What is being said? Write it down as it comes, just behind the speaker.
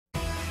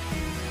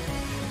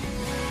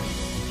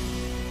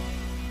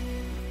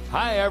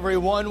Hi,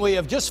 everyone. We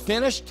have just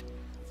finished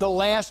the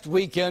last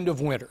weekend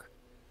of winter.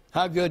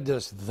 How good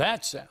does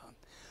that sound?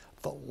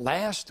 The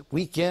last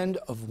weekend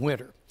of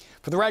winter.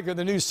 For the record,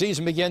 the new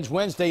season begins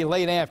Wednesday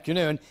late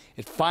afternoon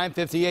at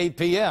 5:58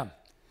 p.m.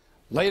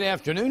 Late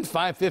afternoon,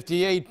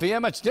 5:58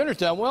 p.m. It's dinner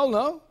time. Well,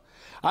 no.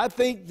 I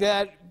think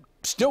that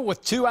still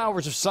with 2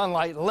 hours of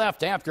sunlight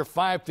left after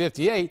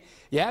 5:58,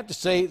 you have to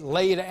say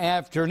late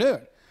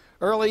afternoon.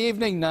 Early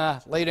evening, nah,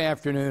 late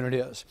afternoon it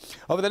is.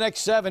 Over the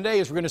next 7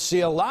 days, we're going to see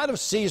a lot of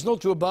seasonal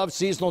to above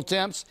seasonal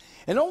temps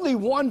and only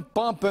one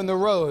bump in the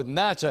road, and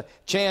that's a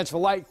chance for a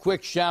light,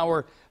 quick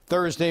shower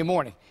Thursday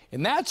morning.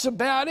 And that's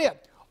about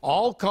it.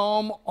 All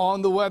calm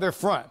on the weather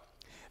front.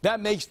 That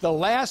makes the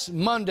last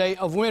Monday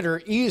of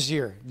winter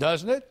easier,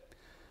 doesn't it?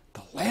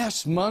 The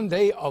last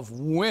Monday of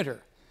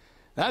winter.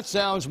 That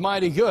sounds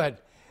mighty good.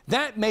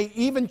 That may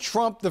even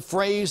trump the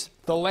phrase,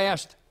 the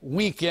last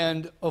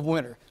weekend of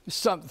winter.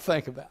 Just something to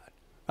think about.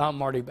 I'm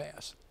Marty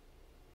Bass.